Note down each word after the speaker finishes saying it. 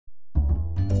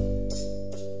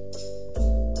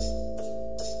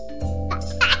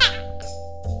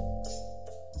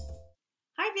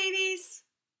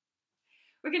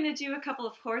going to do a couple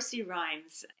of horsey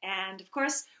rhymes. And of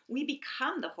course, we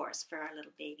become the horse for our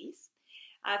little babies.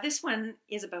 This one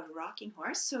is about a rocking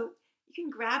horse. So you can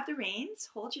grab the reins,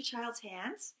 hold your child's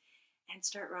hands, and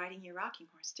start riding your rocking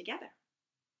horse together.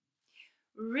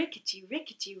 Rickety,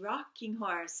 rickety, rocking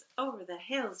horse, over the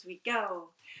hills we go.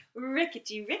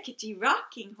 Rickety, rickety,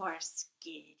 rocking horse,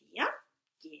 giddy up,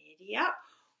 giddy up.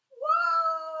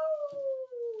 Whoa!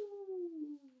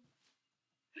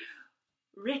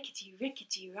 Rickety,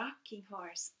 rickety, rocking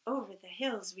horse, over the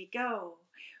hills we go.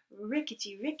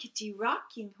 Rickety, rickety,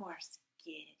 rocking horse,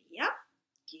 giddy up,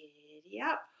 giddy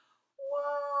up.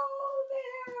 Whoa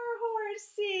there,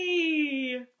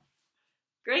 horsey!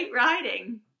 Great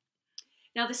riding.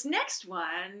 Now this next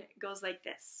one goes like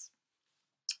this.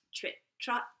 Trot,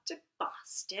 trot to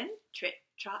Boston, trot,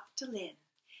 trot to Lynn.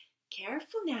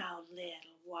 Careful now,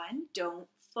 little one, don't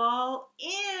fall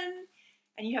in.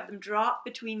 And you have them drop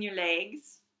between your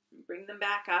legs. Bring them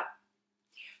back up.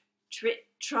 Trit,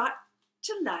 trot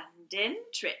to London,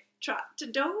 trit, trot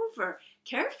to Dover.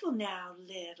 Careful now,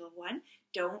 little one,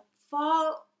 don't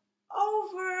fall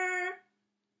over.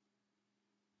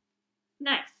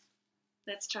 Nice.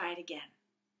 Let's try it again.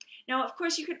 Now, of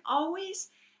course, you can always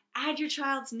add your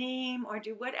child's name or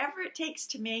do whatever it takes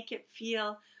to make it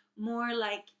feel more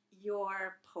like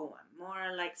your poem,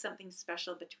 more like something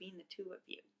special between the two of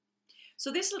you.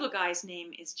 So this little guy's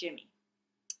name is Jimmy.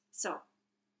 So,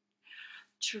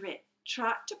 trit,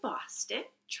 trot to Boston,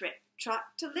 trit, trot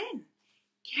to Lynn.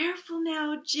 Careful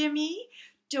now, Jimmy,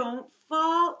 don't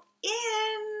fall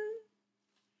in.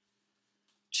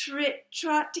 Trit,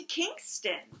 trot to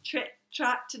Kingston, trit,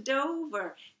 trot to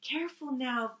Dover. Careful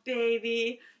now,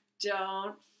 baby,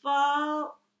 don't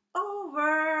fall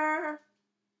over.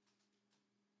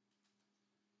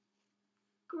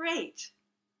 Great.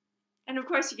 And of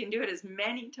course, you can do it as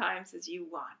many times as you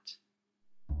want.